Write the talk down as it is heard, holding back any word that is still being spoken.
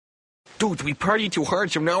Dude, we partied too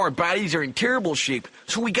hard, so now our bodies are in terrible shape.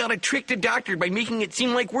 So we gotta trick the doctor by making it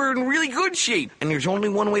seem like we're in really good shape. And there's only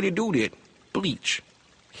one way to do that. Bleach.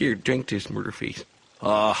 Here, drink this, Murderface.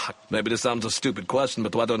 Maybe this sounds a stupid question,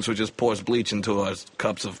 but why don't you just pour bleach into our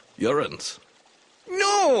cups of urines?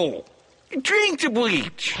 No! Drink the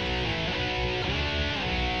bleach!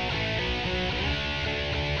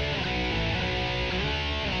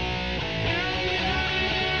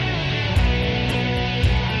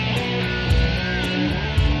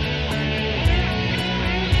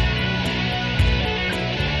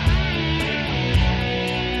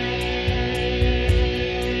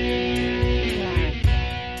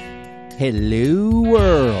 Hello,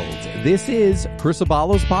 world. This is Chris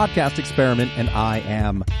Abalo's podcast experiment, and I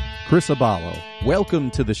am Chris Abalo.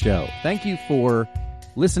 Welcome to the show. Thank you for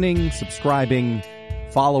listening, subscribing,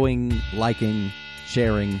 following, liking,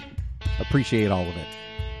 sharing. Appreciate all of it.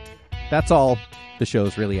 That's all the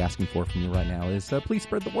show's really asking for from you right now is please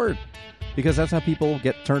spread the word, because that's how people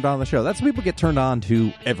get turned on the show. That's how people get turned on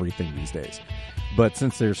to everything these days. But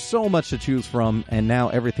since there's so much to choose from, and now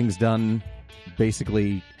everything's done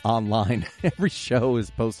basically online, every show is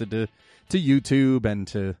posted to YouTube and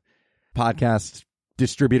to podcast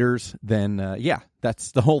distributors, then yeah,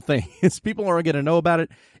 that's the whole thing. Is people are going to know about it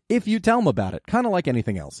if you tell them about it, kind of like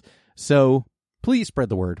anything else. So please spread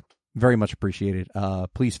the word. Very much appreciated.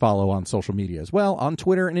 Please follow on social media as well, on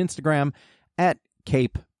Twitter and Instagram at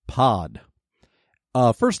Cape Pod.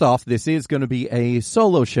 First off, this is going to be a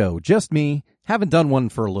solo show, just me. Haven't done one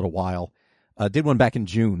for a little while. Did one back in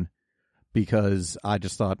June, because I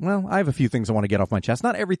just thought, well, I have a few things I want to get off my chest.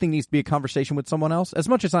 Not everything needs to be a conversation with someone else, as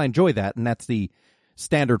much as I enjoy that, and that's the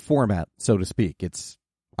standard format, so to speak. It's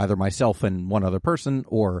either myself and one other person,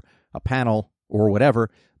 or a panel, or whatever.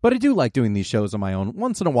 But I do like doing these shows on my own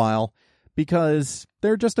once in a while, because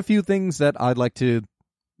there are just a few things that I'd like to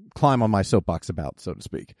climb on my soapbox about, so to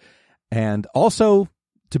speak. And also,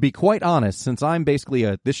 to be quite honest, since I'm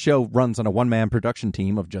basically this show runs on a one-man production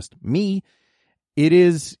team of just me, it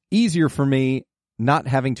is easier for me not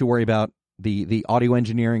having to worry about the audio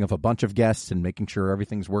engineering of a bunch of guests and making sure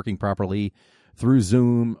everything's working properly through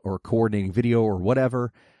Zoom or coordinating video or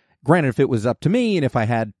whatever. Granted, if it was up to me and if I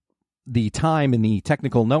had the time and the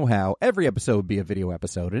technical know-how, every episode would be a video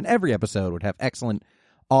episode, and every episode would have excellent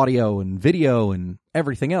audio and video and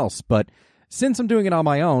everything else. But since I'm doing it on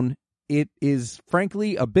my own, it is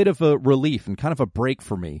frankly a bit of a relief and kind of a break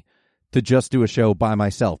for me to just do a show by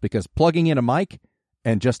myself, because plugging in a mic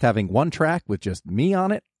and just having one track with just me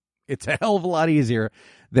on it, it's a hell of a lot easier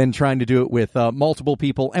than trying to do it with multiple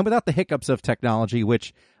people and without the hiccups of technology,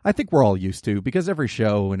 which I think we're all used to, because every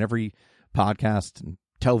show and every podcast and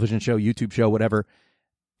television show, YouTube show, whatever,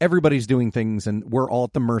 everybody's doing things, and we're all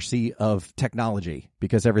at the mercy of technology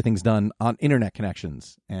because everything's done on internet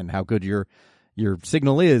connections, and how good your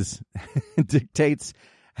signal is dictates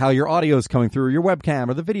how your audio is coming through, or your webcam,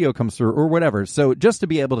 or the video comes through, or whatever. So just to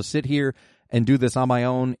be able to sit here and do this on my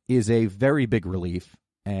own is a very big relief,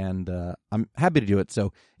 and I'm happy to do it.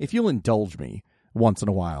 So if you'll indulge me once in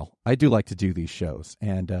a while, I do like to do these shows.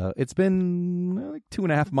 And it's been like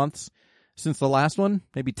 2.5 months since the last one,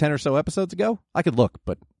 maybe 10 or so episodes ago. I could look,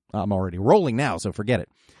 but I'm already rolling now, so forget it.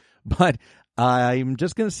 But I'm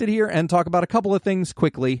just going to sit here and talk about a couple of things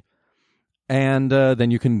quickly, and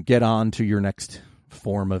then you can get on to your next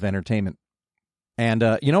form of entertainment. And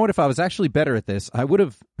you know what? If I was actually better at this, I would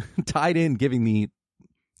have tied in giving the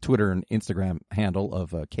Twitter and Instagram handle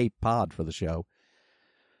of Cape Pod for the show.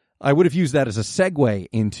 I would have used that as a segue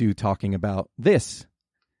into talking about this,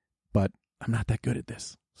 but I'm not that good at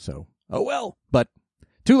this. So, oh well, but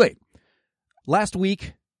too late. Last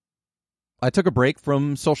week, I took a break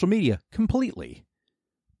from social media completely.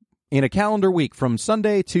 In a calendar week from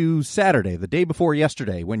Sunday to Saturday, the day before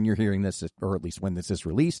yesterday, when you're hearing this, or at least when this is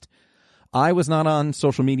released, I was not on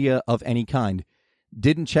social media of any kind.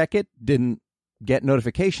 Didn't check it, didn't get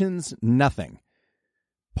notifications, nothing.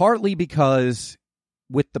 Partly because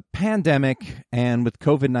with the pandemic and with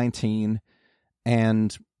COVID-19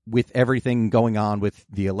 and with everything going on with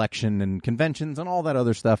the election and conventions and all that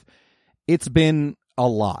other stuff, it's been a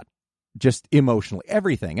lot. Just emotionally,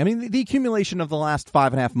 everything. I mean, the accumulation of the last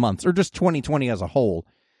 5.5 months, or just 2020 as a whole,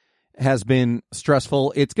 has been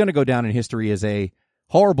stressful. It's going to go down in history as a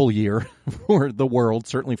horrible year for the world,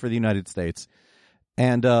 certainly for the United States.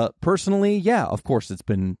 And personally, yeah, of course, it's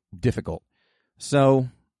been difficult. So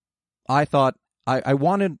I thought I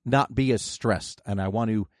want to not be as stressed, and I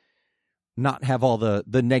want to not have all the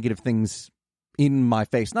negative things in my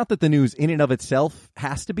face. Not that the news in and of itself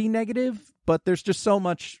has to be negative, but there's just so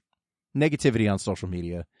much negativity on social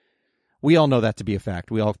media. We all know that to be a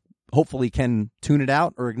fact. We all hopefully can tune it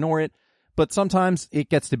out or ignore it, but sometimes it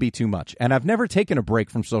gets to be too much. And I've never taken a break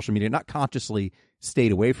from social media, not consciously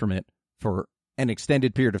stayed away from it for an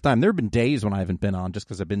extended period of time. There have been days when I haven't been on just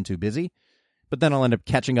because I've been too busy, but then I'll end up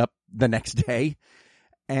catching up the next day.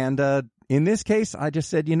 And in this case, I just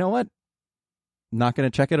said, you know what? Not going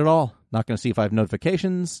to check it at all. Not going to see if I have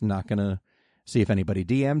notifications. Not going to see if anybody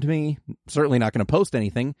DM'd me. Certainly not going to post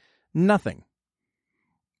anything. Nothing.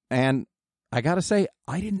 And I got to say,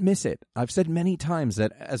 I didn't miss it. I've said many times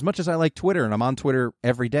that as much as I like Twitter, and I'm on Twitter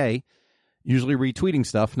every day, usually retweeting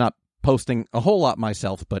stuff, not posting a whole lot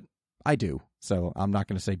myself, but I do. So I'm not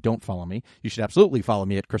going to say don't follow me. You should absolutely follow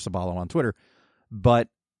me at Chris Abalo on Twitter. But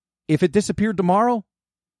if it disappeared tomorrow,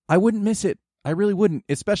 I wouldn't miss it. I really wouldn't,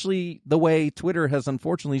 especially the way Twitter has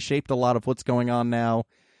unfortunately shaped a lot of what's going on now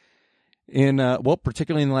in,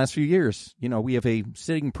 particularly in the last few years. You know, we have a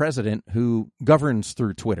sitting president who governs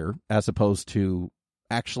through Twitter as opposed to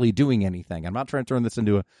actually doing anything. I'm not trying to turn this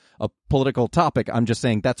into a political topic. I'm just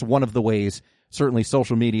saying that's one of the ways, certainly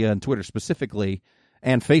social media and Twitter specifically,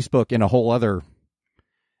 and Facebook in a whole other,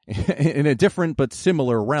 in a different but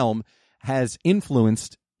similar realm, has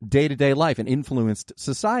influenced day-to-day life and influenced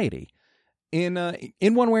society in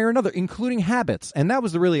one way or another, including habits. And that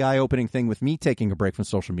was the really eye-opening thing with me taking a break from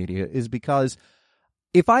social media, is because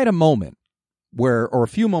if I had a moment where, or a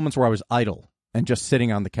few moments where I was idle and just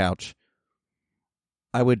sitting on the couch,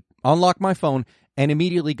 I would unlock my phone and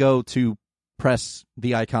immediately go to press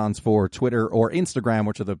the icons for Twitter or Instagram,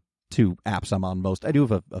 which are the two apps I'm on most. I do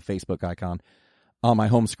have a Facebook icon on my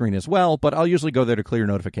home screen as well, but I'll usually go there to clear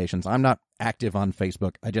notifications. I'm not active on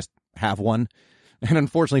Facebook. I just have one. And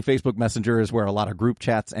unfortunately, Facebook Messenger is where a lot of group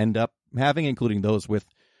chats end up having, including those with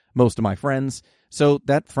most of my friends. So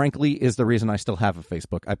that, frankly, is the reason I still have a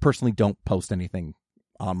Facebook. I personally don't post anything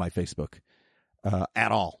on my Facebook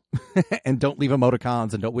at all. And don't leave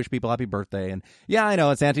emoticons and don't wish people happy birthday. And yeah, I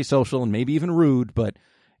know it's antisocial and maybe even rude, but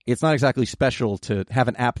it's not exactly special to have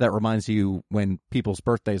an app that reminds you when people's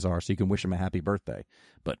birthdays are so you can wish them a happy birthday.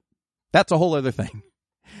 But that's a whole other thing.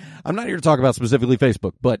 I'm not here to talk about specifically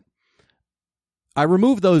Facebook, but I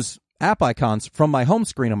removed those app icons from my home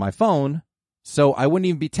screen on my phone so I wouldn't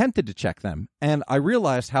even be tempted to check them. And I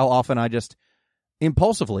realized how often I just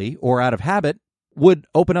impulsively or out of habit would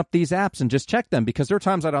open up these apps and just check them, because there are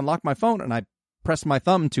times I'd unlock my phone and I'd press my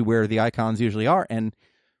thumb to where the icons usually are, and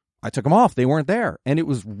I took them off. They weren't there. And it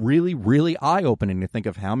was really, really eye-opening to think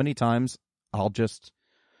of how many times I'll just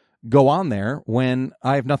go on there when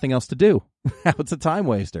I have nothing else to do. It's a time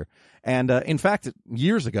waster. And in fact,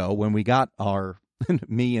 years ago, when we got our,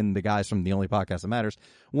 me and the guys from The Only Podcast That Matters,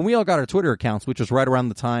 when we all got our Twitter accounts, which was right around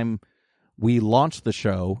the time we launched the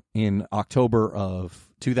show in October of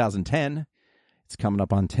 2010, it's coming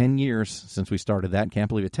up on 10 years since we started that. Can't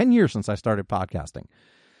believe it. 10 years since I started podcasting.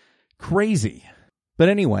 Crazy. But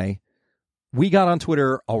anyway, we got on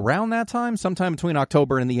Twitter around that time, sometime between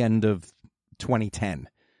October and the end of 2010,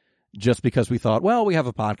 just because we thought, well, we have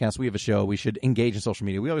a podcast, we have a show, we should engage in social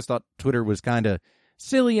media. We always thought Twitter was kind of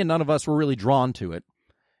silly and none of us were really drawn to it.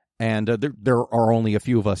 And there are only a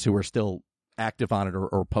few of us who are still active on it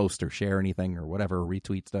or post or share anything or whatever, or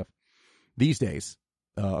retweet stuff these days.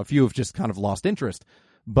 A few have just kind of lost interest.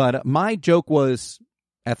 But my joke was,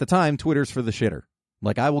 at the time, Twitter's for the shitter.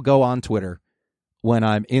 Like, I will go on Twitter when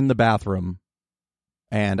I'm in the bathroom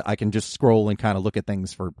and I can just scroll and kind of look at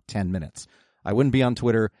things for 10 minutes. I wouldn't be on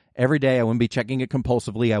Twitter every day. I wouldn't be checking it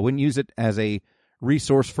compulsively. I wouldn't use it as a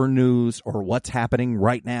resource for news or what's happening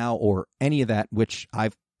right now or any of that, which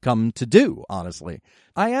I've come to do, honestly.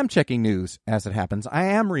 I am checking news as it happens. I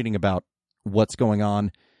am reading about what's going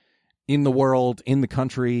on in the world, in the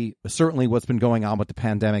country, certainly what's been going on with the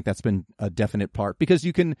pandemic. That's been a definite part, because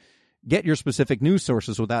you can get your specific news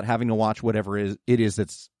sources without having to watch whatever it is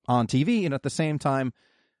that's on TV. And at the same time,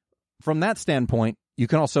 from that standpoint, you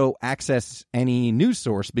can also access any news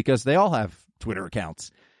source because they all have Twitter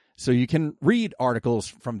accounts. So you can read articles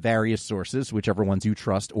from various sources, whichever ones you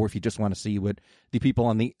trust, or if you just want to see what the people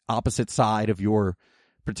on the opposite side of your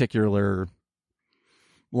particular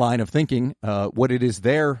line of thinking, what it is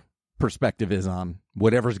their perspective is on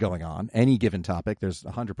whatever's going on, any given topic. There's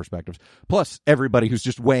 100 perspectives, plus everybody who's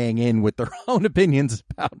just weighing in with their own opinions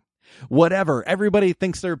about whatever. Everybody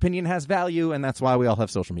thinks their opinion has value, and that's why we all have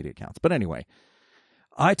social media accounts. But anyway,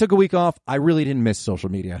 I took a week off. I really didn't miss social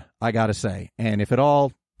media, I gotta say. And if it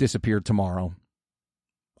all disappeared tomorrow,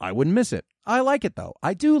 I wouldn't miss it. I like it, though.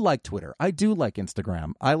 I do like Twitter. I do like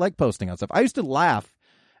Instagram. I like posting on stuff. I used to laugh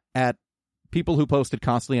at people who posted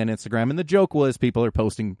constantly on Instagram, and the joke was people are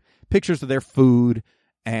posting pictures of their food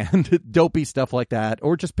and dopey stuff like that,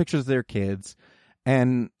 or just pictures of their kids.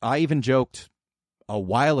 And I even joked a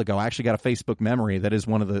while ago. I actually got a Facebook memory. That is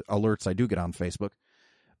one of the alerts I do get on Facebook.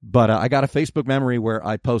 But I got a Facebook memory where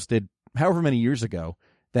I posted however many years ago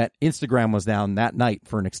that Instagram was down that night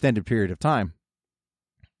for an extended period of time.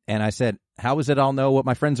 And I said, how is it I'll know what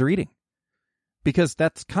my friends are eating? Because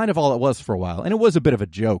that's kind of all it was for a while. And it was a bit of a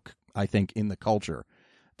joke, I think, in the culture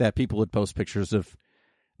that people would post pictures of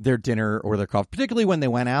their dinner or their coffee, particularly when they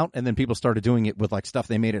went out, and then people started doing it with like stuff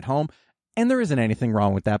they made at home. And there isn't anything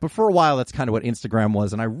wrong with that. But for a while, that's kind of what Instagram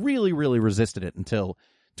was. And I really, really resisted it until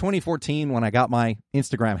 2014 when I got my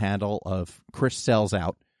Instagram handle of Chris Sells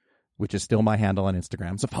Out, which is still my handle on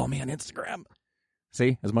Instagram. So follow me on Instagram.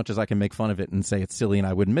 See, as much as I can make fun of it and say it's silly and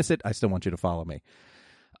I wouldn't miss it, I still want you to follow me.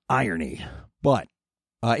 Irony. But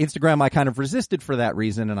Instagram, I kind of resisted for that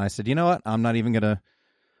reason. And I said, you know what? I'm not even going to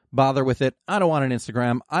bother with it. I don't want an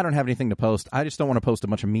Instagram. I don't have anything to post. I just don't want to post a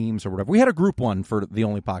bunch of memes or whatever. We had a group one for The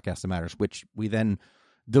Only Podcast That Matters, which we then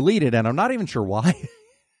deleted. And I'm not even sure why.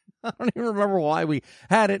 I don't even remember why we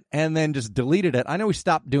had it and then just deleted it. I know we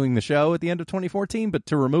stopped doing the show at the end of 2014, but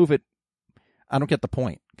to remove it, I don't get the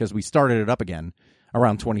point because we started it up again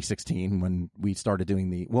around 2016 when we started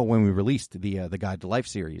doing when we released the Guide to Life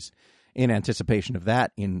series in anticipation of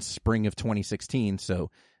that in spring of 2016.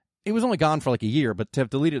 So it was only gone for like a year, but to have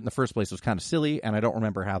deleted it in the first place was kind of silly, and I don't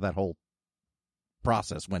remember how that whole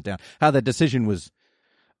process went down, how that decision was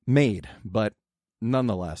made, but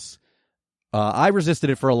nonetheless, I resisted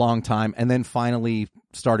it for a long time and then finally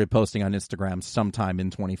started posting on Instagram sometime in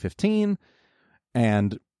 2015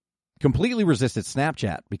 and completely resisted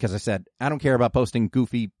Snapchat because I said, I don't care about posting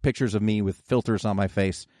goofy pictures of me with filters on my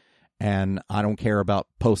face, and I don't care about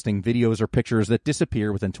posting videos or pictures that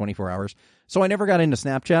disappear within 24 hours. So I never got into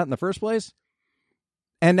Snapchat in the first place.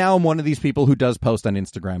 And now I'm one of these people who does post on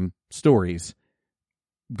Instagram stories.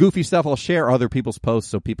 Goofy stuff, I'll share other people's posts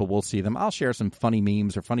so people will see them. I'll share some funny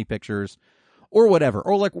memes or funny pictures or whatever.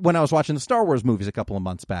 Or like when I was watching the Star Wars movies a couple of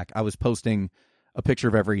months back, I was posting a picture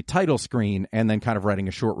of every title screen and then kind of writing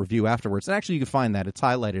a short review afterwards. And actually you can find that. It's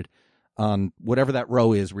highlighted on whatever that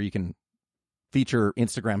row is where you can feature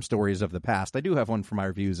Instagram stories of the past. I do have one for my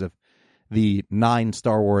reviews of the 9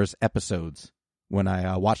 Star Wars episodes when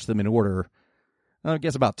I watched them in order, I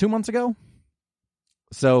guess about 2 months ago.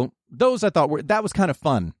 So those I thought that was kind of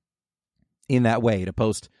fun in that way to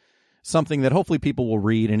post something that hopefully people will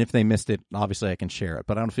read. And if they missed it, obviously I can share it,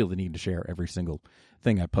 but I don't feel the need to share every single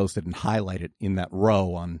thing I posted and highlight it in that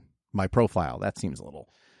row on my profile. That seems a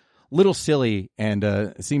little silly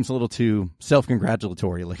and seems a little too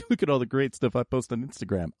self-congratulatory. Like, look at all the great stuff I post on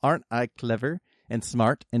Instagram. Aren't I clever and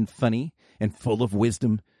smart and funny and full of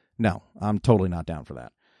wisdom? No, I'm totally not down for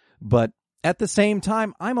that. But at the same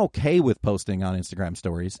time, I'm okay with posting on Instagram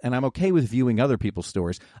stories, and I'm okay with viewing other people's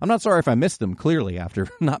stories. I'm not sorry if I missed them, clearly, after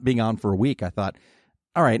not being on for a week. I thought,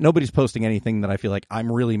 all right, nobody's posting anything that I feel like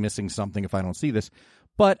I'm really missing something if I don't see this.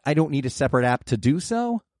 But I don't need a separate app to do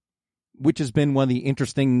so, which has been one of the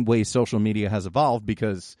interesting ways social media has evolved,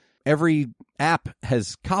 because every app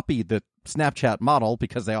has copied the Snapchat model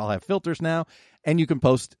because they all have filters now, and you can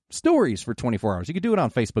post stories for 24 hours. You can do it on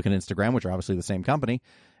Facebook and Instagram, which are obviously the same company,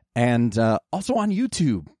 and also on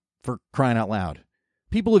YouTube, for crying out loud.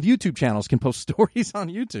 People with YouTube channels can post stories on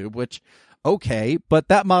YouTube, which, okay, but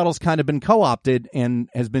that model's kind of been co-opted and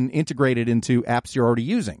has been integrated into apps you're already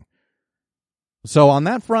using. So on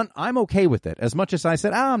that front, I'm okay with it. As much as I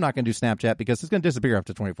said, I'm not going to do Snapchat because it's going to disappear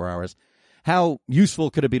after 24 hours. How useful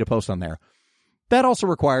could it be to post on there? That also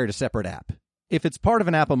required a separate app. If it's part of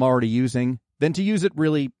an app I'm already using, then to use it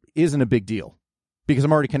really isn't a big deal because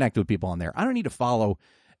I'm already connected with people on there. I don't need to follow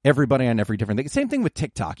everybody on every different thing. Same thing with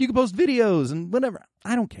TikTok. You can post videos and whatever.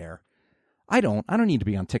 I don't care. I don't need to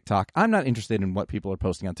be on TikTok. I'm not interested in what people are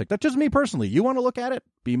posting on TikTok. Just me personally. You want to look at it?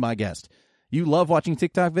 Be my guest. You love watching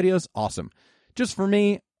TikTok videos? Awesome. Just for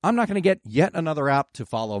me, I'm not going to get yet another app to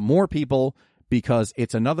follow more people because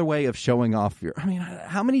it's another way of showing off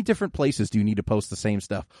how many different places do you need to post the same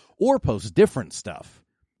stuff or post different stuff?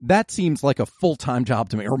 That seems like a full-time job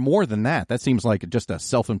to me, or more than that. That seems like just a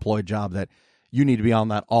self-employed job that you need to be on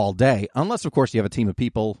that all day, unless, of course, you have a team of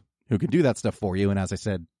people who can do that stuff for you. And as I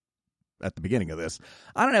said at the beginning of this,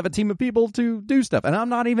 I don't have a team of people to do stuff. And I'm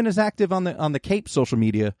not even as active on the Cape social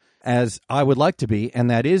media as I would like to be, and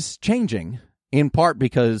that is changing. In part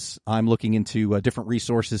because I'm looking into different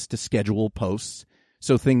resources to schedule posts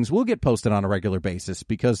so things will get posted on a regular basis,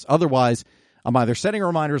 because otherwise I'm either setting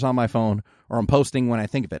reminders on my phone or I'm posting when I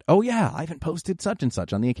think of it. Oh, yeah, I haven't posted such and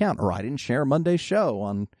such on the account, or I didn't share Monday's show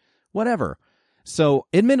on whatever. So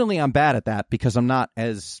admittedly, I'm bad at that because I'm not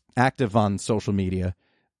as active on social media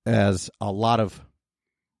as a lot of,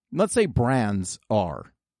 let's say, brands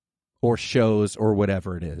are. or shows or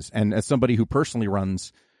whatever it is. And as somebody who personally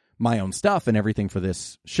runs my own stuff and everything for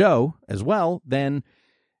this show as well, then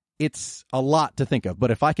it's a lot to think of.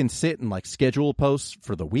 But if I can sit and like schedule posts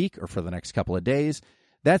for the week or for the next couple of days,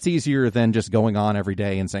 that's easier than just going on every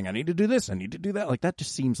day and saying, I need to do this, I need to do that. Like, that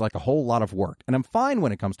just seems like a whole lot of work. And I'm fine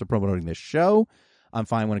when it comes to promoting this show. I'm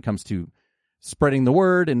fine when it comes to spreading the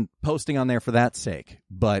word and posting on there for that sake.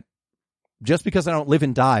 But just because I don't live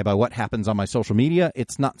and die by what happens on my social media,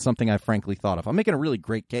 it's not something I frankly thought of. I'm making a really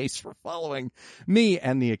great case for following me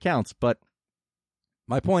and the accounts. But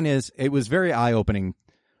my point is, it was very eye-opening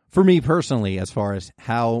for me personally as far as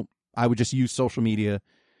how I would just use social media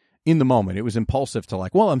in the moment. It was impulsive to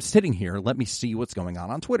like, well, I'm sitting here. Let me see what's going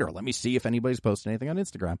on Twitter. Let me see if anybody's posted anything on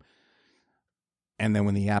Instagram. And then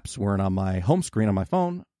when the apps weren't on my home screen on my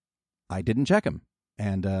phone, I didn't check them.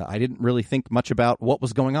 And I didn't really think much about what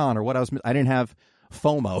was going on or what I didn't have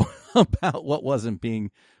FOMO about what wasn't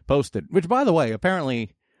being posted. Which, by the way,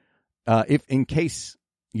 apparently, if in case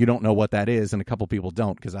you don't know what that is, and a couple people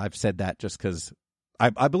don't, because I've said that just because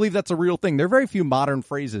I believe that's a real thing. There are very few modern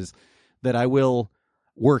phrases that I will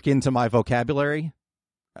work into my vocabulary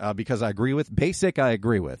because I agree with. Basic, I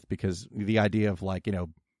agree with, because the idea of like, you know,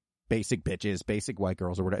 basic bitches, basic white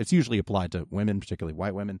girls or whatever, it's usually applied to women, particularly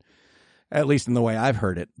white women, at least in the way I've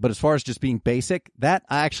heard it. But as far as just being basic, that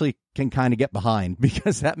I actually can kind of get behind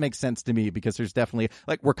because that makes sense to me, because there's definitely,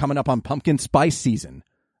 like, we're coming up on pumpkin spice season,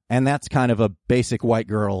 and that's kind of a basic white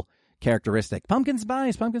girl characteristic. Pumpkin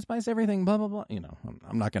spice, everything, blah, blah, blah. You know,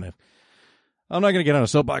 I'm not going to get on a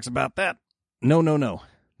soapbox about that. No.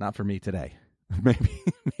 Not for me today.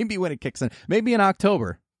 Maybe when it kicks in. Maybe in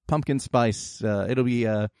October. Pumpkin spice. It'll be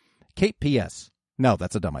Kate PS. No,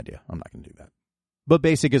 that's a dumb idea. I'm not going to do that. But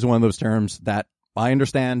basic is one of those terms that I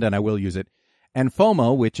understand and I will use it. And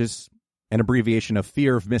FOMO, which is an abbreviation of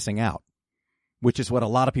fear of missing out, which is what a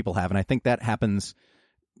lot of people have. And I think that happens.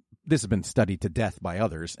 This has been studied to death by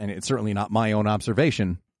others, and it's certainly not my own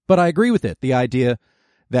observation. But I agree with it. The idea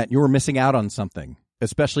that you're missing out on something,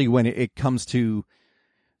 especially when it comes to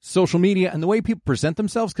social media and the way people present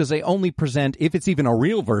themselves, because they only present, if it's even a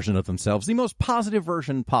real version of themselves, the most positive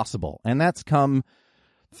version possible. And that's come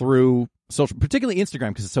through social, particularly Instagram,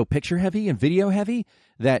 because it's so picture heavy and video heavy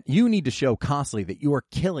that you need to show constantly that you are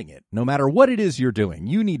killing it. No matter what it is you're doing,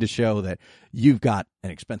 you need to show that you've got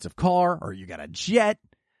an expensive car, or you got a jet,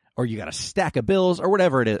 or you got a stack of bills, or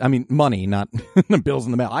whatever it is. I mean, money, not the bills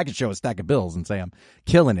in the mail. I could show a stack of bills and say I'm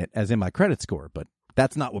killing it as in my credit score, but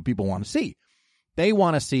that's not what people want to see. They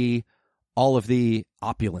want to see all of the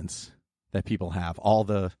opulence that people have, all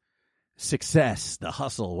the success, the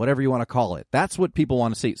hustle, whatever you want to call it. That's what people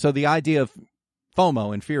want to see. So the idea of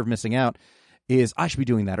FOMO and fear of missing out is, I should be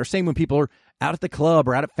doing that. Or same when people are out at the club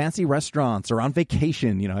or out at fancy restaurants or on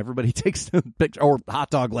vacation. You know, everybody takes the picture, or hot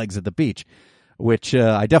dog legs at the beach, which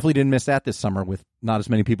I definitely didn't miss that this summer with not as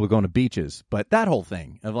many people going to beaches. But that whole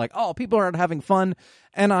thing of like, oh, people are having fun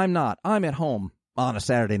and I'm not. I'm at home on a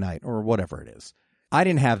Saturday night or whatever it is. I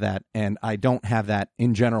didn't have that, and I don't have that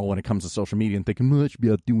in general when it comes to social media and thinking, well, I should be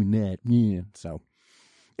out doing that. Yeah. So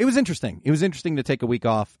it was interesting. It was interesting to take a week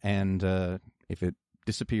off, and if it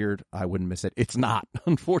disappeared, I wouldn't miss it. It's not.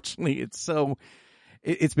 Unfortunately,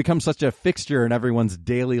 it's become such a fixture in everyone's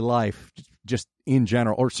daily life, just in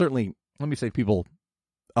general, or certainly, let me say, people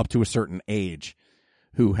up to a certain age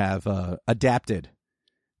who have adapted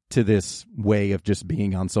to this way of just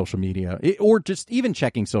being on social media, or just even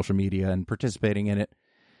checking social media and participating in it.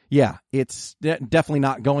 Yeah, it's definitely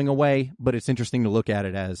not going away, but it's interesting to look at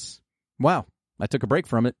it as, wow, I took a break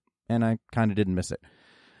from it and I kind of didn't miss it.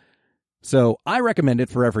 So I recommend it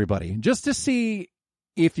for everybody, just to see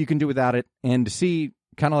if you can do without it, and to see,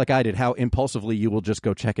 kind of like I did, how impulsively you will just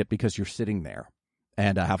go check it because you're sitting there.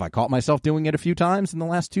 And have I caught myself doing it a few times in the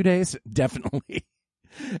last 2 days? Definitely.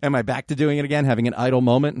 Am I back to doing it again, having an idle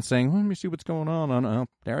moment and saying, let me see what's going on? Oh,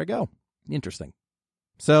 there I go. Interesting.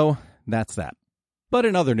 So that's that. But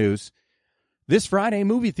in other news, this Friday,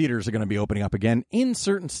 movie theaters are going to be opening up again in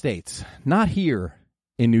certain states. Not here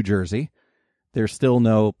in New Jersey. There's still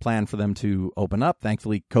no plan for them to open up.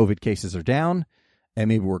 Thankfully, COVID cases are down, and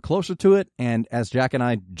maybe we're closer to it. And as Jack and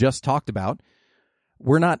I just talked about,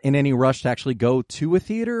 we're not in any rush to actually go to a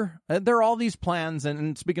theater. There are all these plans,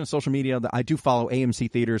 and speaking of social media, I do follow AMC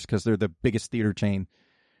Theaters because they're the biggest theater chain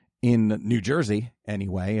in New Jersey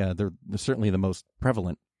anyway. They're certainly the most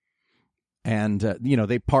prevalent. And,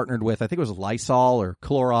 they partnered with, I think it was Lysol or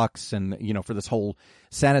Clorox, and, for this whole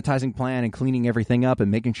sanitizing plan and cleaning everything up and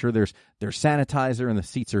making sure there's sanitizer and the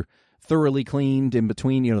seats are thoroughly cleaned in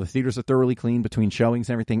between, the theaters are thoroughly cleaned between showings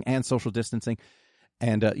and everything, and social distancing.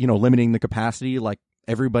 And, limiting the capacity, like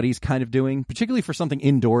everybody's kind of doing, particularly for something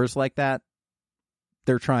indoors like that.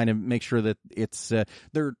 They're trying to make sure that it's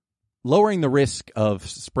they're lowering the risk of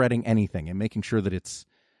spreading anything and making sure that it's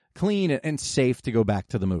clean and safe to go back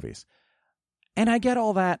to the movies. And I get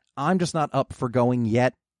all that. I'm just not up for going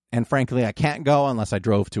yet. And frankly, I can't go unless I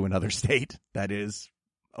drove to another state that is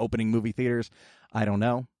opening movie theaters. I don't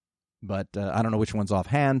know. But I don't know which one's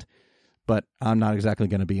offhand. But I'm not exactly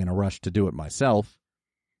going to be in a rush to do it myself.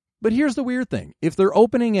 But here's the weird thing. If they're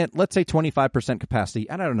opening at, let's say, 25% capacity,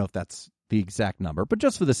 and I don't know if that's the exact number, but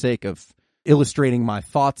just for the sake of illustrating my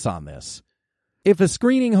thoughts on this, if a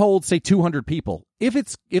screening holds, say, 200 people, if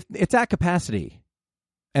it's at capacity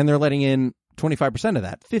and they're letting in 25% of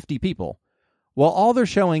that, 50 people, well, all they're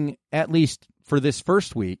showing, at least for this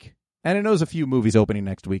first week, and I know there's a few movies opening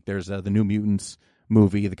next week. There's the New Mutants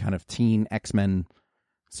movie, the kind of teen X-Men,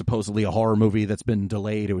 supposedly a horror movie that's been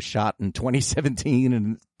delayed. It was shot in 2017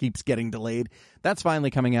 and keeps getting delayed. That's finally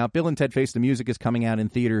coming out. Bill and Ted Face the Music is coming out in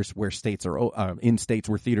theaters where states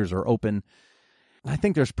where theaters are open. I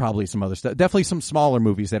think there's probably some other stuff. Definitely some smaller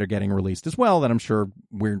movies that are getting released as well that I'm sure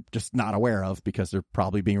we're just not aware of because they're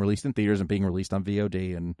probably being released in theaters and being released on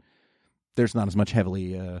VOD, and there's not as much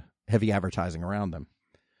heavy advertising around them.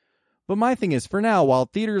 But my thing is, for now, while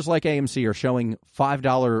theaters like AMC are showing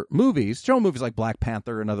 $5 movies, showing movies like Black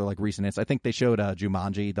Panther and other like recent hits, I think they showed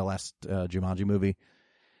Jumanji, the last Jumanji movie,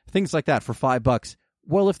 things like that for $5.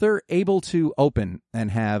 Well, if they're able to open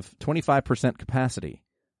and have 25% capacity,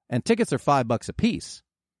 and tickets are $5 a piece,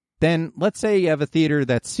 then let's say you have a theater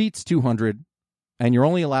that seats 200, and you're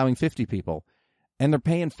only allowing 50 people, and they're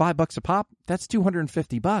paying $5 a pop. That's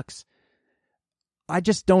 $250. I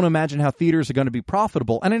just don't imagine how theaters are going to be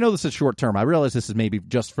profitable. And I know this is short term. I realize this is maybe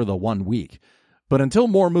just for the 1 week. But until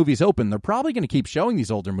more movies open, they're probably going to keep showing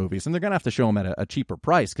these older movies. And they're going to have to show them at a cheaper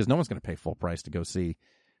price because no one's going to pay full price to go see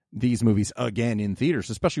these movies again in theaters,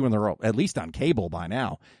 especially when they're at least on cable by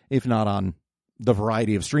now, if not on the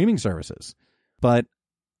variety of streaming services. But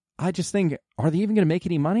I just think, are they even going to make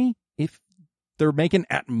any money if they're making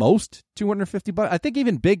at most $250? I think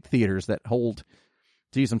even big theaters that hold...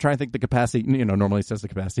 Geez, I'm trying to think the capacity, normally it says the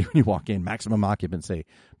capacity when you walk in, maximum occupancy.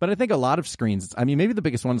 But I think a lot of screens, maybe the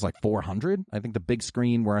biggest one is like 400. I think the big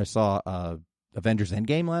screen where I saw Avengers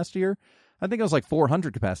Endgame last year, I think it was like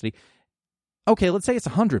 400 capacity. Okay, let's say it's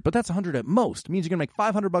 100, but that's 100 at most. It means you're going to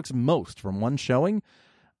make $500 most from one showing.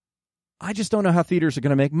 I just don't know how theaters are going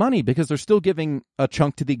to make money because they're still giving a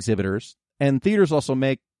chunk to the exhibitors. And theaters also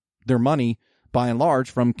make their money, by and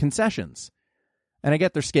large, from concessions. And I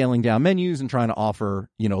get they're scaling down menus and trying to offer,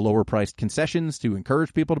 lower priced concessions to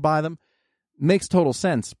encourage people to buy them. Makes total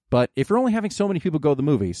sense. But if you're only having so many people go to the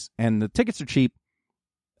movies and the tickets are cheap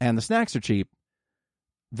and the snacks are cheap,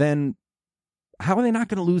 then how are they not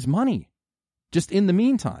going to lose money just in the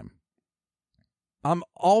meantime? I'm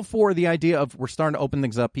all for the idea of we're starting to open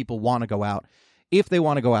things up. People want to go out. If they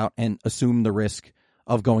want to go out and assume the risk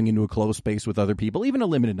of going into a closed space with other people, even a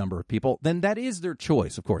limited number of people, then that is their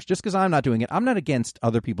choice, of course. Just because I'm not doing it, I'm not against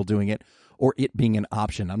other people doing it or it being an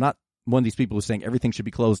option. I'm not one of these people who's saying everything should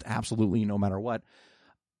be closed absolutely no matter what.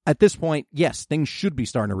 At this point, yes, things should be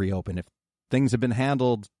starting to reopen. If things have been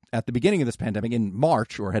handled at the beginning of this pandemic in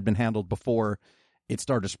March or had been handled before it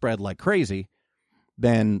started to spread like crazy,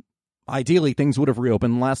 then ideally things would have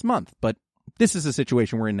reopened last month. But this is a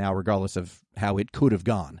situation we're in now, regardless of how it could have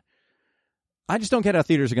gone. I just don't get how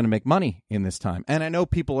theaters are going to make money in this time. And I know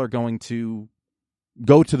people are going to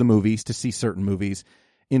go to the movies to see certain movies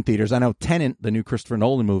in theaters. I know Tenet, the new Christopher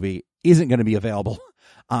Nolan movie, isn't going to be available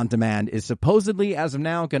on demand, is supposedly, as of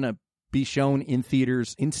now, going to be shown in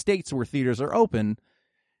theaters, in states where theaters are open.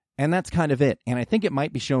 And that's kind of it. And I think it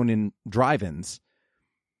might be shown in drive-ins.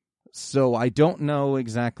 So I don't know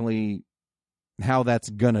exactly how that's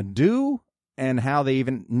going to do and how they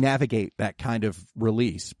even navigate that kind of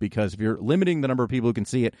release. Because if you're limiting the number of people who can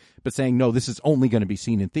see it, but saying, no, this is only going to be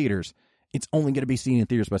seen in theaters, it's only going to be seen in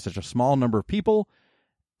theaters by such a small number of people.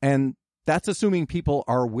 And that's assuming people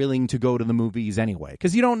are willing to go to the movies anyway.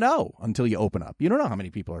 Because you don't know until you open up. You don't know how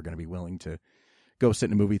many people are going to be willing to go sit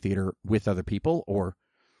in a movie theater with other people or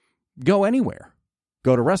go anywhere.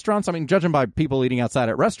 Go to restaurants. I mean, judging by people eating outside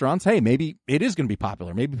at restaurants, hey, maybe it is going to be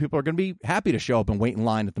popular. Maybe people are going to be happy to show up and wait in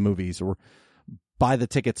line at the movies or buy the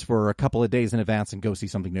tickets for a couple of days in advance and go see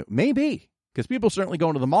something new. Maybe, because people are certainly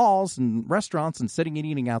going to the malls and restaurants and sitting and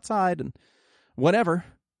eating outside and whatever.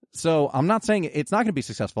 So I'm not saying it's not going to be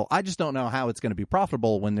successful. I just don't know how it's going to be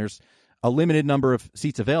profitable when there's a limited number of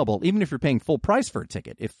seats available, even if you're paying full price for a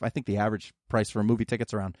ticket. If I think the average price for a movie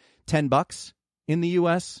ticket's around $10 in the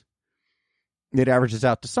U.S., it averages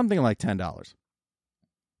out to something like $10.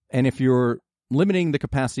 And if you're limiting the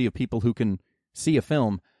capacity of people who can see a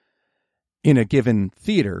film in a given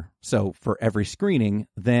theater, so for every screening,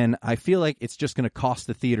 then I feel like it's just going to cost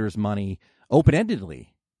the theaters money open-endedly.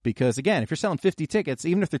 Because, again, if you're selling 50 tickets,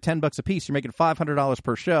 even if they're $10 a piece, you're making $500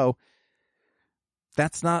 per show.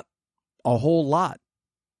 That's not a whole lot.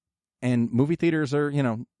 And movie theaters are,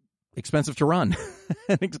 expensive to run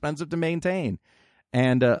and expensive to maintain.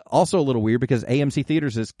 And also a little weird because AMC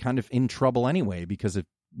Theaters is kind of in trouble anyway because of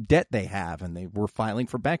debt they have, and they were filing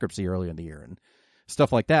for bankruptcy earlier in the year and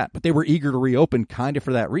stuff like that. But they were eager to reopen kind of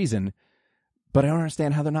for that reason. But I don't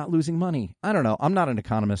understand how they're not losing money. I don't know. I'm not an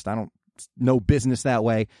economist. I don't know business that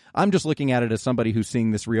way. I'm just looking at it as somebody who's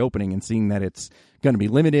seeing this reopening and seeing that it's going to be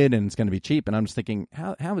limited and it's going to be cheap. And I'm just thinking,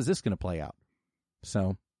 how is this going to play out?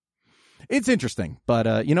 So it's interesting.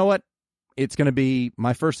 But you know what? It's going to be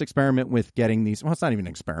my first experiment with getting these. Well, it's not even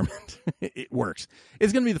an experiment. It works.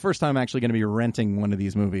 It's going to be the first time I'm actually going to be renting one of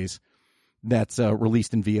these movies that's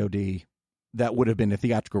released in VOD that would have been a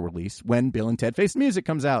theatrical release when Bill and Ted Face the Music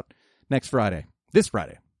comes out this Friday.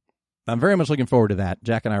 I'm very much looking forward to that.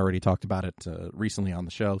 Jack and I already talked about it recently on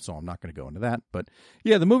the show, so I'm not going to go into that. But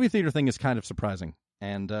yeah, the movie theater thing is kind of surprising.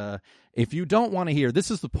 And if you don't want to hear, this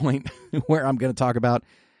is the point where I'm going to talk about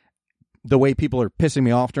the way people are pissing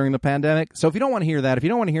me off during the pandemic. So if you don't want to hear that, if you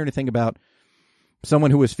don't want to hear anything about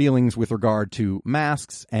someone who has feelings with regard to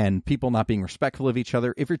masks and people not being respectful of each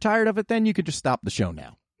other, if you're tired of it, then you could just stop the show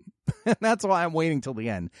now. That's why I'm waiting till the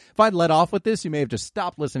end. If I'd let off with this, you may have just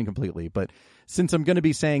stopped listening completely. But since I'm going to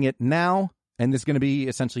be saying it now, and this is going to be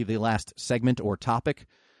essentially the last segment or topic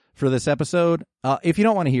for this episode, if you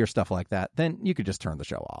don't want to hear stuff like that, then you could just turn the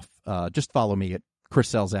show off. Just follow me at Chris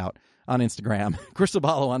Sells Out on Instagram, Chris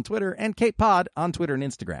Sabalo on Twitter, and Kate Pod on Twitter and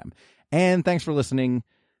Instagram. And thanks for listening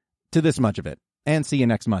to this much of it. And see you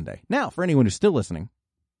next Monday. Now, for anyone who's still listening,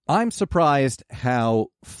 I'm surprised how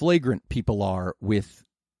flagrant people are with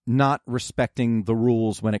not respecting the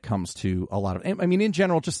rules when it comes to a lot of, I mean, in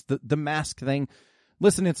general, just the mask thing.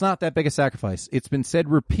 Listen, it's not that big a sacrifice. It's been said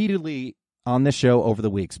repeatedly on this show over the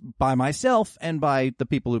weeks by myself and by the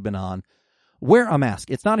people who've been on. Wear a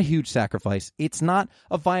mask. It's not a huge sacrifice. It's not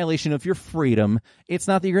a violation of your freedom. It's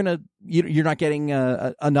not that you're not getting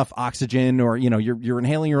enough oxygen or, you're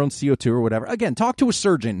inhaling your own CO2 or whatever. Again, talk to a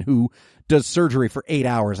surgeon who does surgery for 8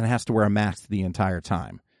 hours and has to wear a mask the entire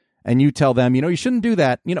time. And you tell them, you shouldn't do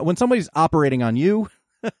that. When somebody's operating on you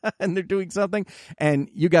and they're doing something and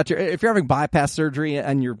if you're having bypass surgery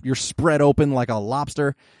and you're spread open like a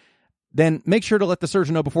lobster, then make sure to let the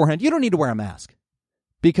surgeon know beforehand, you don't need to wear a mask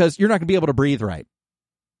because you're not going to be able to breathe right.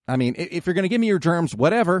 I mean, if you're going to give me your germs,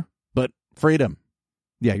 whatever, but freedom.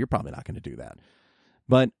 Yeah, you're probably not going to do that.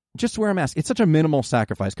 But just wear a mask. It's such a minimal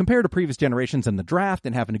sacrifice compared to previous generations and the draft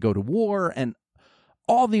and having to go to war and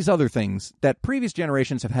all these other things that previous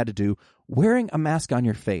generations have had to do. Wearing a mask on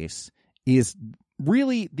your face is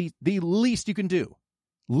really the least you can do.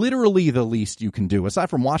 Literally the least you can do, aside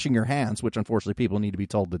from washing your hands, which unfortunately people need to be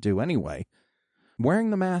told to do anyway. Wearing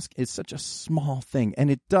the mask is such a small thing,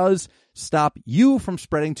 and it does stop you from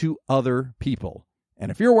spreading to other people.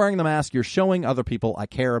 And if you're wearing the mask, you're showing other people, I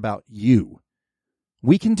care about you.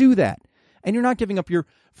 We can do that. And you're not giving up your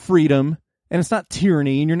freedom. And it's not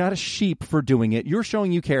tyranny, and you're not a sheep for doing it. You're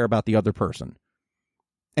showing you care about the other person.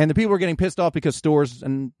 And the people are getting pissed off because stores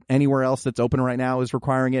and anywhere else that's open right now is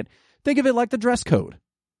requiring it. Think of it like the dress code.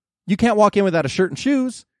 You can't walk in without a shirt and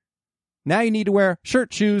shoes. Now you need to wear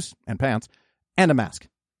shirt, shoes, and pants, and a mask.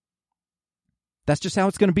 That's just how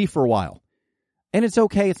it's going to be for a while. And it's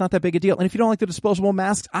okay. It's not that big a deal. And if you don't like the disposable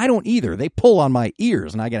masks, I don't either. They pull on my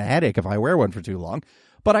ears, and I get a headache if I wear one for too long.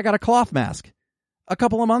 But I got a cloth mask a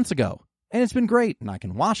couple of months ago. And it's been great, and I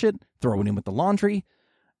can wash it, throw it in with the laundry,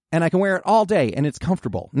 and I can wear it all day, and it's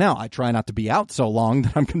comfortable. Now, I try not to be out so long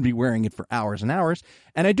that I'm going to be wearing it for hours and hours,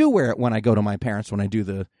 and I do wear it when I go to my parents, when I do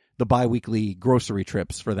the bi-weekly grocery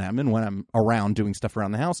trips for them, and when I'm around doing stuff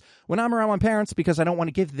around the house. When I'm around my parents, because I don't want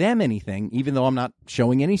to give them anything, even though I'm not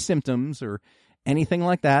showing any symptoms or anything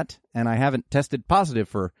like that, and I haven't tested positive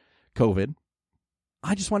for COVID,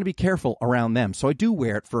 I just want to be careful around them. So I do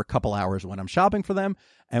wear it for a couple hours when I'm shopping for them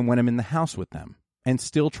and when I'm in the house with them, and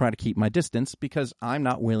still try to keep my distance because I'm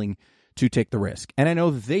not willing to take the risk. And I know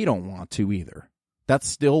they don't want to either. That's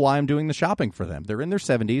still why I'm doing the shopping for them. They're in their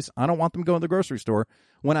 70s. I don't want them going to the grocery store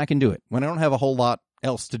when I can do it. When I don't have a whole lot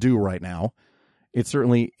else to do right now, it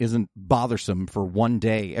certainly isn't bothersome for one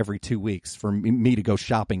day every 2 weeks for me to go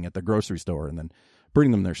shopping at the grocery store and then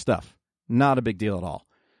bring them their stuff. Not a big deal at all.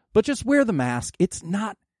 But just wear the mask. It's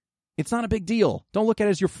not a big deal. Don't look at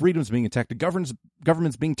it as your freedom's being attacked. The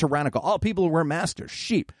government's being tyrannical. All people who wear masks are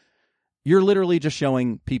sheep. You're literally just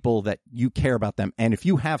showing people that you care about them. And if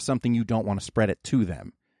you have something, you don't want to spread it to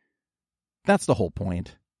them. That's the whole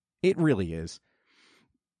point. It really is.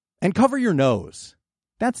 And cover your nose.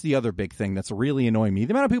 That's the other big thing that's really annoying me.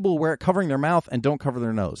 The amount of people who wear it covering their mouth and don't cover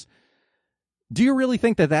their nose. Do you really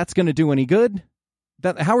think that that's going to do any good?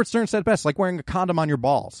 That Howard Stern said best, like wearing a condom on your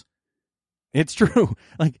balls. It's true.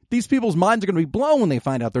 Like, these people's minds are going to be blown when they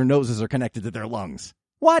find out their noses are connected to their lungs.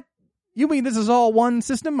 What? You mean this is all one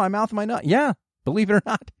system? My mouth and my nose? Yeah, believe it or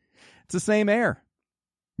not. It's the same air.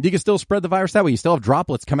 You can still spread the virus that way. You still have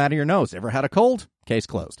droplets come out of your nose. Ever had a cold? Case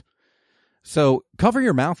closed. So cover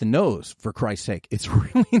your mouth and nose, for Christ's sake. It's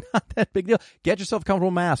really not that big deal. Get yourself a comfortable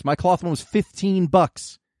mask. My cloth one was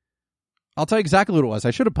 $15. I'll tell you exactly what it was.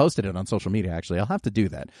 I should have posted it on social media, actually. I'll have to do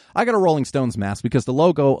that. I got a Rolling Stones mask because the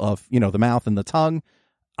logo of, the mouth and the tongue,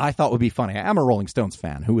 I thought would be funny. I'm a Rolling Stones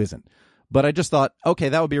fan. Who isn't? But I just thought, okay,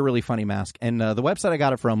 that would be a really funny mask. And the website I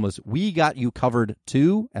got it from was We Got You Covered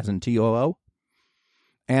Too, as in TOO.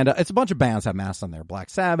 And it's a bunch of bands have masks on there. Black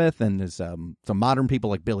Sabbath, and there's some modern people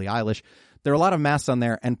like Billie Eilish. There are a lot of masks on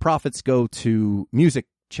there, and profits go to music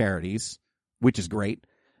charities, which is great.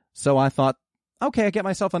 So I thought, okay, I get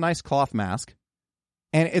myself a nice cloth mask,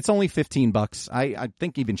 and it's only $15. I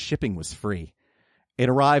think even shipping was free. It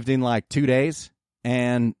arrived in like 2 days,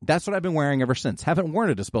 and that's what I've been wearing ever since. Haven't worn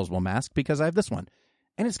a disposable mask because I have this one,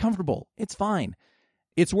 and it's comfortable. It's fine.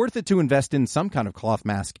 It's worth it to invest in some kind of cloth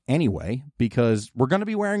mask anyway, because we're going to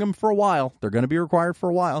be wearing them for a while. They're going to be required for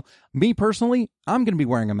a while. Me personally, I'm going to be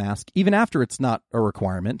wearing a mask even after it's not a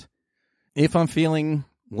requirement if I'm feeling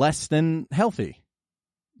less than healthy.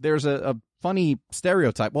 There's a funny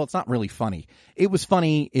stereotype. Well, it's not really funny. It was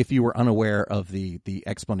funny if you were unaware of the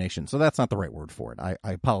explanation. So that's not the right word for it. I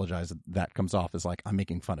apologize if that comes off as like I'm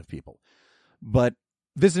making fun of people. But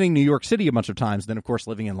visiting New York City a bunch of times, then of course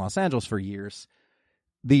living in Los Angeles for years,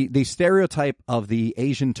 the stereotype of the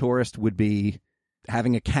Asian tourist would be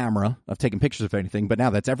having a camera, of taking pictures of anything, but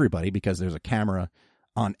now that's everybody because there's a camera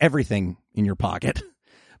on everything in your pocket.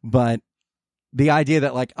 But the idea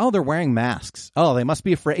that like, oh, they're wearing masks. Oh, they must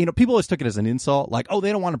be afraid. People always took it as an insult. Like, oh,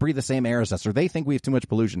 they don't want to breathe the same air as us, or they think we have too much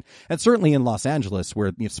pollution. And certainly in Los Angeles,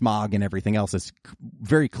 where smog and everything else is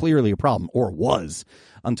very clearly a problem, or was,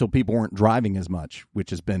 until people weren't driving as much,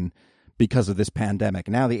 which has been because of this pandemic.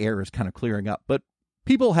 Now the air is kind of clearing up. But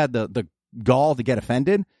people had the gall to get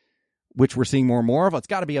offended, which we're seeing more and more of. It's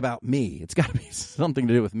got to be about me. It's got to be something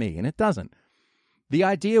to do with me. And it doesn't. The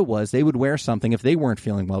idea was they would wear something if they weren't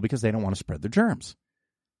feeling well because they don't want to spread the germs.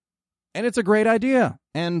 And it's a great idea.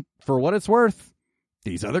 And for what it's worth,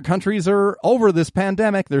 these other countries are over this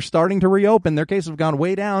pandemic. They're starting to reopen. Their cases have gone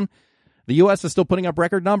way down. The U.S. is still putting up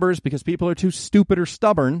record numbers because people are too stupid or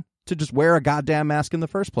stubborn to just wear a goddamn mask in the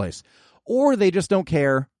first place. Or they just don't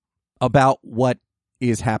care about what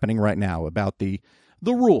is happening right now, about the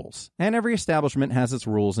rules. And every establishment has its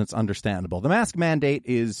rules, and it's understandable. The mask mandate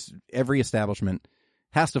is every establishment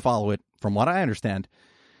has to follow it, from what I understand,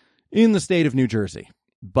 in the state of New Jersey.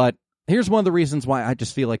 But here's one of the reasons why I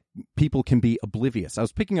just feel like people can be oblivious. I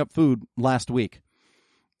was picking up food last week,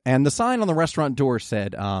 and the sign on the restaurant door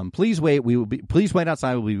said, please wait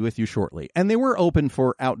outside, we'll be with you shortly. And they were open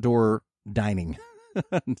for outdoor dining,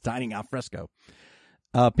 dining al fresco.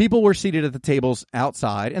 People were seated at the tables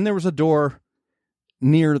outside, and there was a door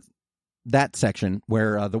near that section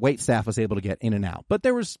where the wait staff was able to get in and out. But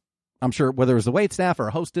there was, I'm sure, whether it was the wait staff or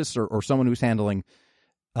a hostess or someone who's handling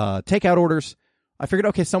takeout orders, I figured,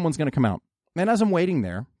 okay, someone's going to come out. And as I'm waiting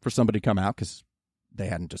there for somebody to come out, because they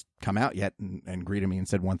hadn't just come out yet and greeted me and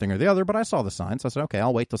said one thing or the other, but I saw the sign, so I said, okay,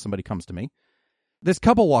 I'll wait till somebody comes to me. This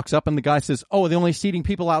couple walks up, and the guy says, oh, are they only seating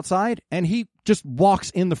people outside? And he just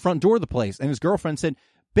walks in the front door of the place, and his girlfriend said,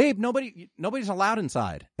 babe, nobody's allowed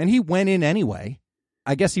inside. And he went in anyway.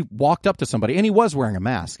 I guess he walked up to somebody, and he was wearing a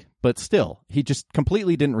mask, but still, he just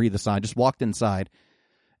completely didn't read the sign, just walked inside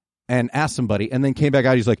and asked somebody, and then came back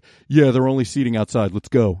out. He's like, yeah, they're only seating outside. Let's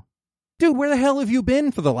go. Dude, where the hell have you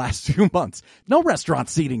been for the last few months? No restaurant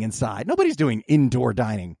seating inside. Nobody's doing indoor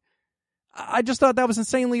dining. I just thought that was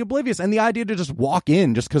insanely oblivious. And the idea to just walk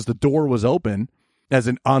in just because the door was open, as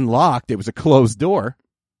in unlocked, it was a closed door.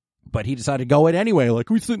 But he decided to go in anyway. Like,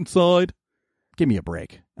 we sit inside. Give me a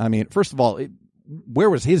break. I mean, first of all, where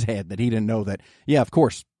was his head that he didn't know that, yeah, of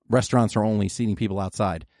course, restaurants are only seating people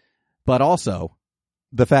outside. But also,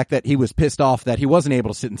 the fact that he was pissed off that he wasn't able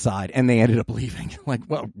to sit inside and they ended up leaving. Like,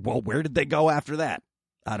 well, where did they go after that?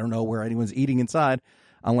 I don't know where anyone's eating inside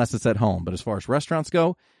unless it's at home. But as far as restaurants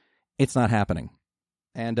go, it's not happening.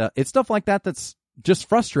 And it's stuff like that that's just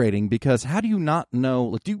frustrating, because how do you not know?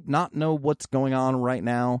 Like, do you not know what's going on right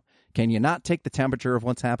now? Can you not take the temperature of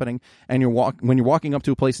what's happening? And when you're walking up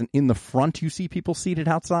to a place and in the front you see people seated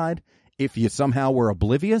outside, if you somehow were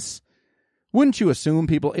oblivious, Wouldn't you assume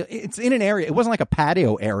people, it's in an area, it wasn't like a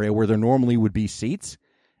patio area where there normally would be seats.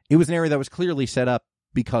 It was an area that was clearly set up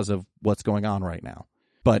because of what's going on right now.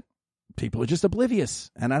 But people are just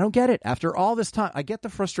oblivious, and I don't get it. After all this time, I get the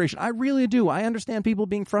frustration. I really do. I understand people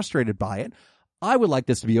being frustrated by it. I would like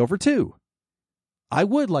this to be over too. I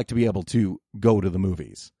would like to be able to go to the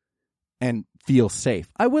movies and feel safe.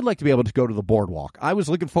 I would like to be able to go to the boardwalk. I was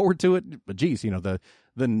looking forward to it. But geez, the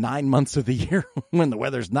 9 months of the year when the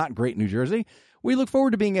weather's not great in New Jersey, we look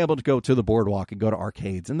forward to being able to go to the boardwalk and go to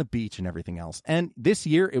arcades and the beach and everything else. And this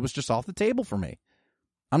year, it was just off the table for me.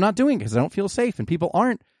 I'm not doing it because I don't feel safe, and people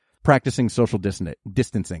aren't practicing social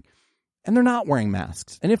distancing, and they're not wearing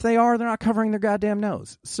masks. And if they are, they're not covering their goddamn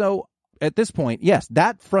nose. So at this point, yes,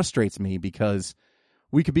 that frustrates me because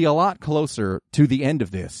we could be a lot closer to the end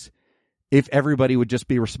of this if everybody would just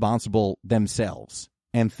be responsible themselves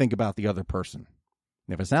and think about the other person.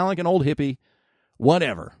 If I sound like an old hippie,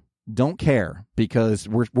 whatever, don't care, because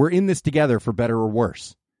we're in this together for better or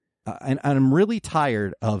worse. And I'm really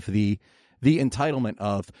tired of the entitlement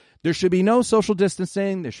of there should be no social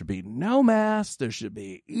distancing, there should be no masks, there should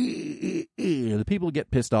be the people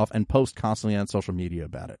get pissed off and post constantly on social media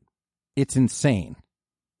about it. It's insane.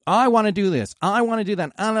 I want to do this. I want to do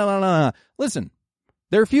that. Listen,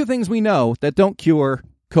 there are a few things we know that don't cure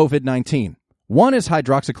COVID-19. One is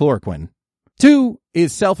hydroxychloroquine. 2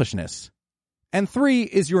 is selfishness. And 3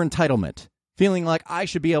 is your entitlement. Feeling like I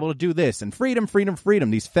should be able to do this. And freedom.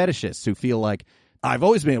 These fetishists who feel like I've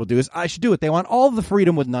always been able to do this. I should do it. They want all of the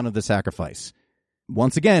freedom with none of the sacrifice.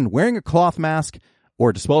 Once again, wearing a cloth mask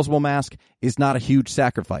or a disposable mask is not a huge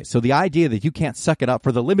sacrifice. So the idea that you can't suck it up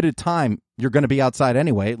for the limited time you're going to be outside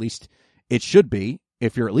anyway, at least it should be,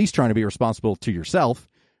 if you're at least trying to be responsible to yourself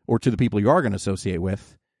or to the people you are going to associate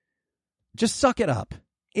with, just suck it up.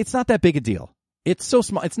 It's not that big a deal. It's so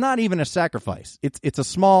small. It's not even a sacrifice. It's a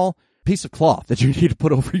small piece of cloth that you need to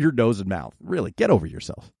put over your nose and mouth. Really, get over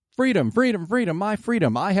yourself. Freedom, my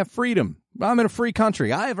freedom. I have freedom. I'm in a free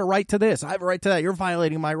country. I have a right to this. I have a right to that. You're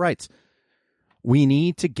violating my rights. We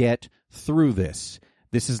need to get through this.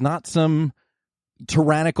 This is not some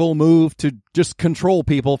tyrannical move to just control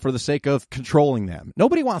people for the sake of controlling them.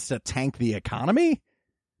 Nobody wants to tank the economy.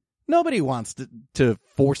 Nobody wants to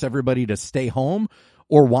force everybody to stay home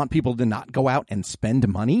or want people to not go out and spend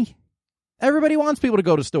money. Everybody wants people to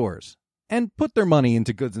go to stores and put their money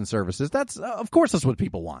into goods and services. That's of course, that's what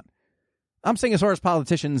people want. I'm saying as far as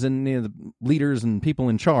politicians and the leaders and people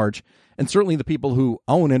in charge, and certainly the people who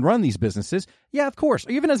own and run these businesses, yeah, of course.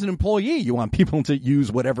 Even as an employee, you want people to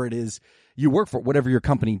use whatever it is you work for, whatever your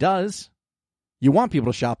company does. You want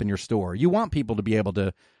people to shop in your store. You want people to be able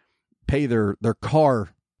to pay their car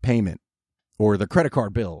payment or their credit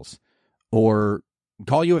card bills or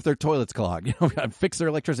call you if their toilet's clogged, fix their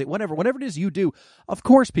electricity, whatever it is you do. Of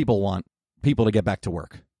course people want people to get back to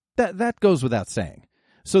work. That goes without saying.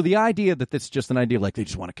 So the idea that it's just an idea like they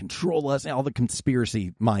just want to control us, all the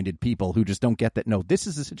conspiracy-minded people who just don't get that, no, this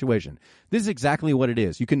is the situation. This is exactly what it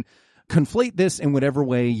is. You can conflate this in whatever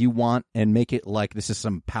way you want and make it like this is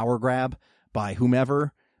some power grab by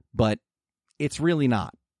whomever, but it's really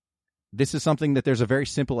not. This is something that there's a very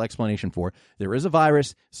simple explanation for. There is a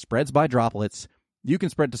virus, spreads by droplets. You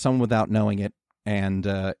can spread to someone without knowing it. And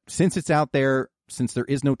since it's out there, since there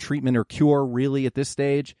is no treatment or cure really at this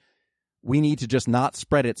stage, we need to just not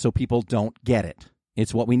spread it so people don't get it.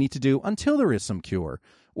 It's what we need to do until there is some cure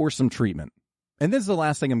or some treatment. And this is the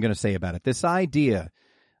last thing I'm going to say about it. This idea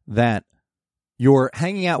that you're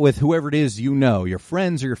hanging out with whoever it is you know, your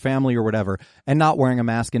friends or your family or whatever, and not wearing a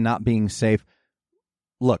mask and not being safe.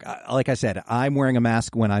 Look, like I said, I'm wearing a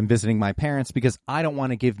mask when I'm visiting my parents because I don't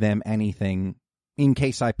want to give them anything in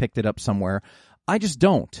case I picked it up somewhere. I just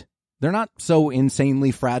don't. They're not so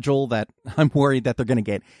insanely fragile that I'm worried that they're going to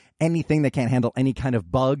get anything that can't handle any kind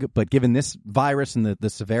of bug. But given this virus and the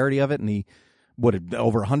severity of it and the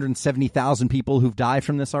over 170,000 people who've died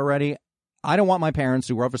from this already, I don't want my parents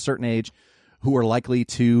who are of a certain age who are likely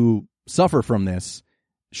to suffer from this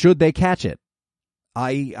should they catch it.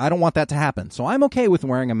 I don't want that to happen. So I'm okay with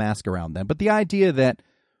wearing a mask around them. But the idea that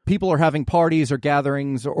people are having parties or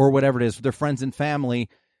gatherings or whatever it is with their friends and family,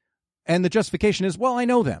 and the justification is, well, I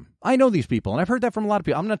know them. I know these people. And I've heard that from a lot of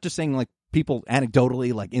people. I'm not just saying like people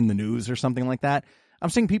anecdotally, like in the news or something like that. I'm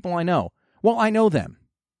saying people I know. Well, I know them.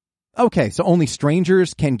 Okay, so only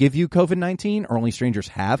strangers can give you COVID-19 or only strangers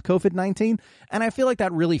have COVID-19? And I feel like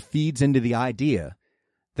that really feeds into the idea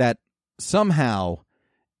that somehow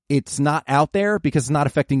it's not out there because it's not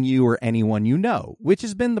affecting you or anyone you know, which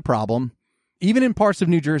has been the problem. Even in parts of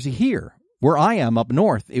New Jersey here, where I am up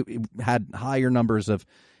north, it had higher numbers of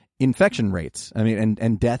infection rates. I mean,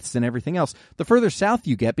 and deaths and everything else. The further south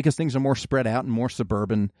you get, because things are more spread out and more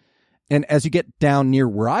suburban, and as you get down near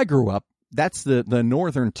where I grew up, that's the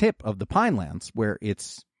northern tip of the Pinelands, where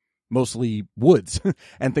it's mostly woods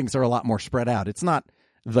and things are a lot more spread out. It's not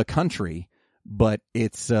the country, but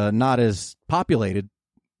it's not as populated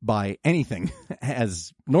by anything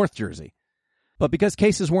as North Jersey. But because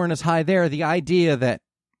cases weren't as high there, the idea that,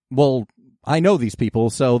 well, I know these people,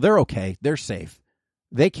 so they're okay, they're safe,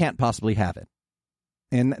 they can't possibly have it.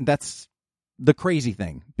 And that's the crazy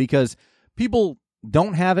thing, because people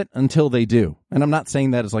don't have it until they do. And I'm not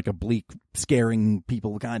saying that as like a bleak, scaring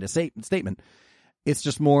people kind of statement. It's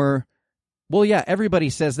just more, well, yeah, everybody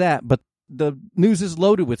says that, but the news is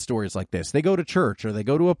loaded with stories like this. They go to church, or they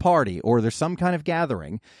go to a party, or there's some kind of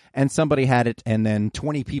gathering, and somebody had it, and then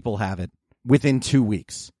 20 people have it within 2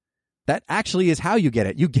 weeks. That actually is how you get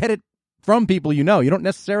it. You get it from people you know. You don't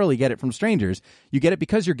necessarily get it from strangers. You get it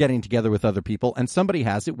because you're getting together with other people, and somebody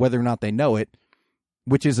has it, whether or not they know it,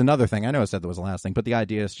 which is another thing. I know I said that was the last thing, but the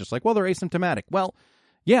idea is just like, well, they're asymptomatic. Well,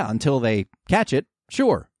 yeah, until they catch it,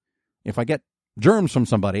 sure. If I get germs from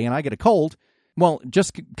somebody and I get a cold, well,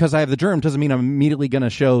 just because I have the germ doesn't mean I'm immediately going to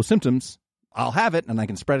show symptoms. I'll have it, and I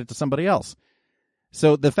can spread it to somebody else.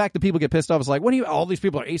 So the fact that people get pissed off is like, all these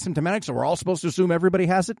people are asymptomatic, so we're all supposed to assume everybody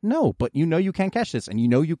has it? No, but you know you can catch this, and you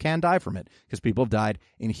know you can die from it, because people have died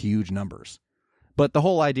in huge numbers. But the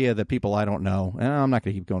whole idea that people I don't know, and I'm not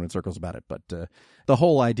going to keep going in circles about it, but the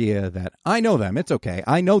whole idea that I know them, it's okay,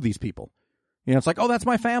 I know these people. You know, it's like, oh, that's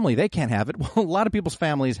my family, they can't have it. Well, a lot of people's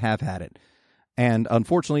families have had it. And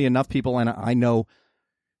unfortunately, enough people, and I know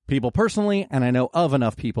people personally, and I know of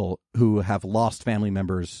enough people who have lost family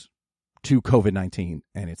members to COVID-19.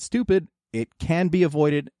 And it's stupid. It can be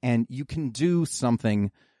avoided, and you can do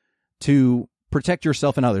something to protect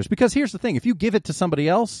yourself and others. Because here's the thing. If you give it to somebody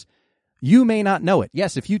else, you may not know it.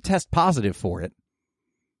 Yes, if you test positive for it,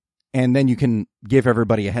 and then you can give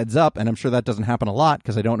everybody a heads up, and I'm sure that doesn't happen a lot,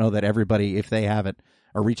 because I don't know that everybody, if they have it,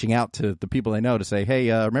 are reaching out to the people they know to say,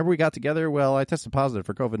 hey, remember we got together? Well, I tested positive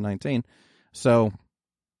for COVID-19. So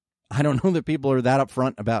I don't know that people are that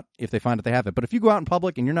upfront about if they find that they have it. But if you go out in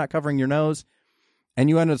public and you're not covering your nose and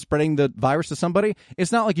you end up spreading the virus to somebody,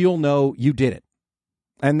 it's not like you'll know you did it.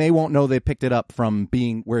 And they won't know they picked it up from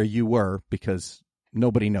being where you were, because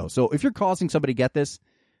nobody knows. So if you're causing somebody to get this,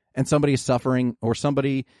 and somebody is suffering, or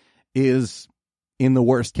somebody is, in the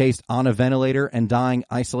worst case, on a ventilator and dying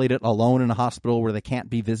isolated alone in a hospital where they can't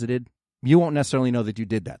be visited, you won't necessarily know that you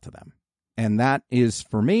did that to them. And that is,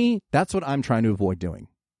 for me, that's what I'm trying to avoid doing.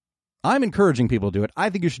 I'm encouraging people to do it. I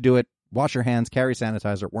think you should do it. Wash your hands, carry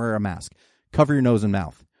sanitizer, wear a mask, cover your nose and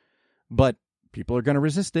mouth. But people are going to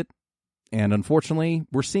resist it. And unfortunately,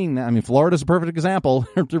 we're seeing that. I mean, Florida's a perfect example.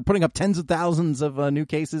 They're putting up tens of thousands of new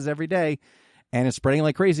cases every day. And it's spreading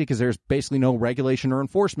like crazy because there's basically no regulation or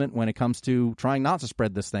enforcement when it comes to trying not to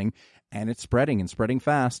spread this thing. And it's spreading and spreading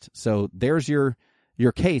fast. So there's your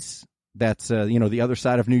case that's, the other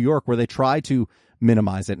side of New York, where they tried to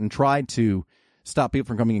minimize it and tried to stop people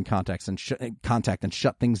from coming in contact and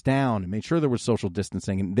shut things down and made sure there was social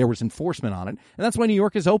distancing and there was enforcement on it. And that's why New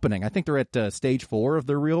York is opening. I think they're at stage 4 of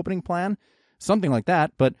their reopening plan, something like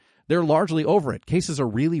that. But they're largely over it. Cases are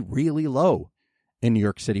really, really low in New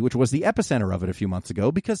York City, which was the epicenter of it a few months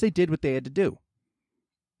ago, because they did what they had to do.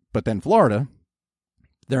 But then Florida,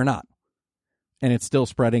 they're not. And it's still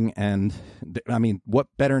spreading, and, I mean, what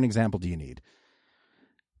better an example do you need?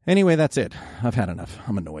 Anyway, that's it. I've had enough.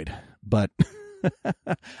 I'm annoyed. But,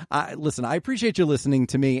 listen, I appreciate you listening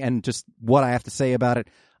to me and just what I have to say about it.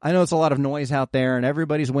 I know it's a lot of noise out there, and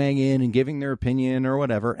everybody's weighing in and giving their opinion or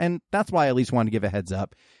whatever, and that's why I at least wanted to give a heads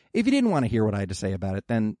up. If you didn't want to hear what I had to say about it,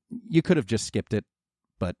 then you could have just skipped it.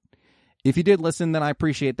 But if you did listen, then I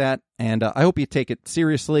appreciate that. And I hope you take it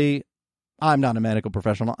seriously. I'm not a medical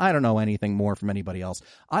professional. I don't know anything more from anybody else.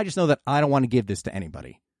 I just know that I don't want to give this to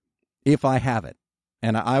anybody if I have it.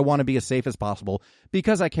 And I want to be as safe as possible,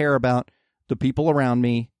 because I care about the people around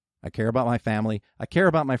me. I care about my family. I care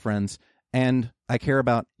about my friends. And I care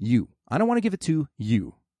about you. I don't want to give it to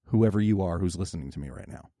you, whoever you are who's listening to me right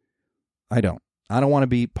now. I don't want to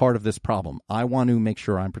be part of this problem. I want to make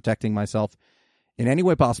sure I'm protecting myself in any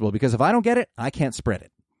way possible, because if I don't get it, I can't spread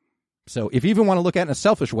it. So if you even want to look at it in a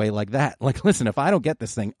selfish way like that, like, listen, if I don't get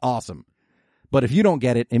this thing, awesome. But if you don't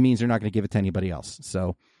get it, it means you're not going to give it to anybody else.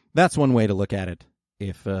 So that's one way to look at it,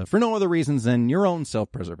 if for no other reasons than your own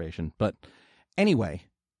self-preservation. But anyway,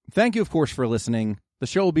 thank you, of course, for listening. The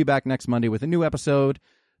show will be back next Monday with a new episode.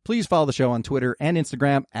 Please follow the show on Twitter and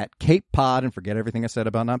Instagram at Cape Pod, and forget everything I said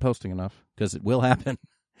about not posting enough, because it will happen.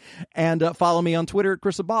 And follow me on Twitter at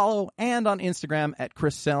Chris Abalo, and on Instagram at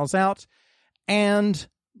Chris Sells Out. And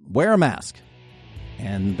wear a mask.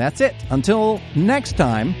 And that's it. Until next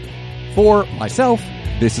time, for myself,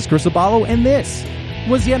 this is Chris Abalo, and this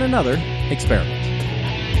was yet another experiment.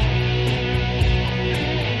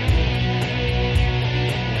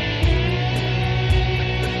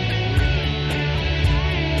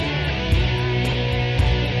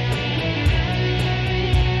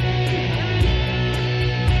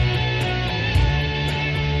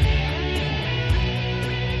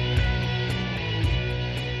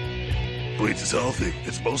 Bleach is healthy.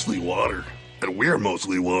 It's mostly water. And we're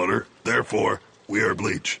mostly water. Therefore, we are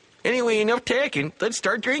bleach. Anyway, enough talking. Let's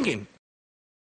start drinking.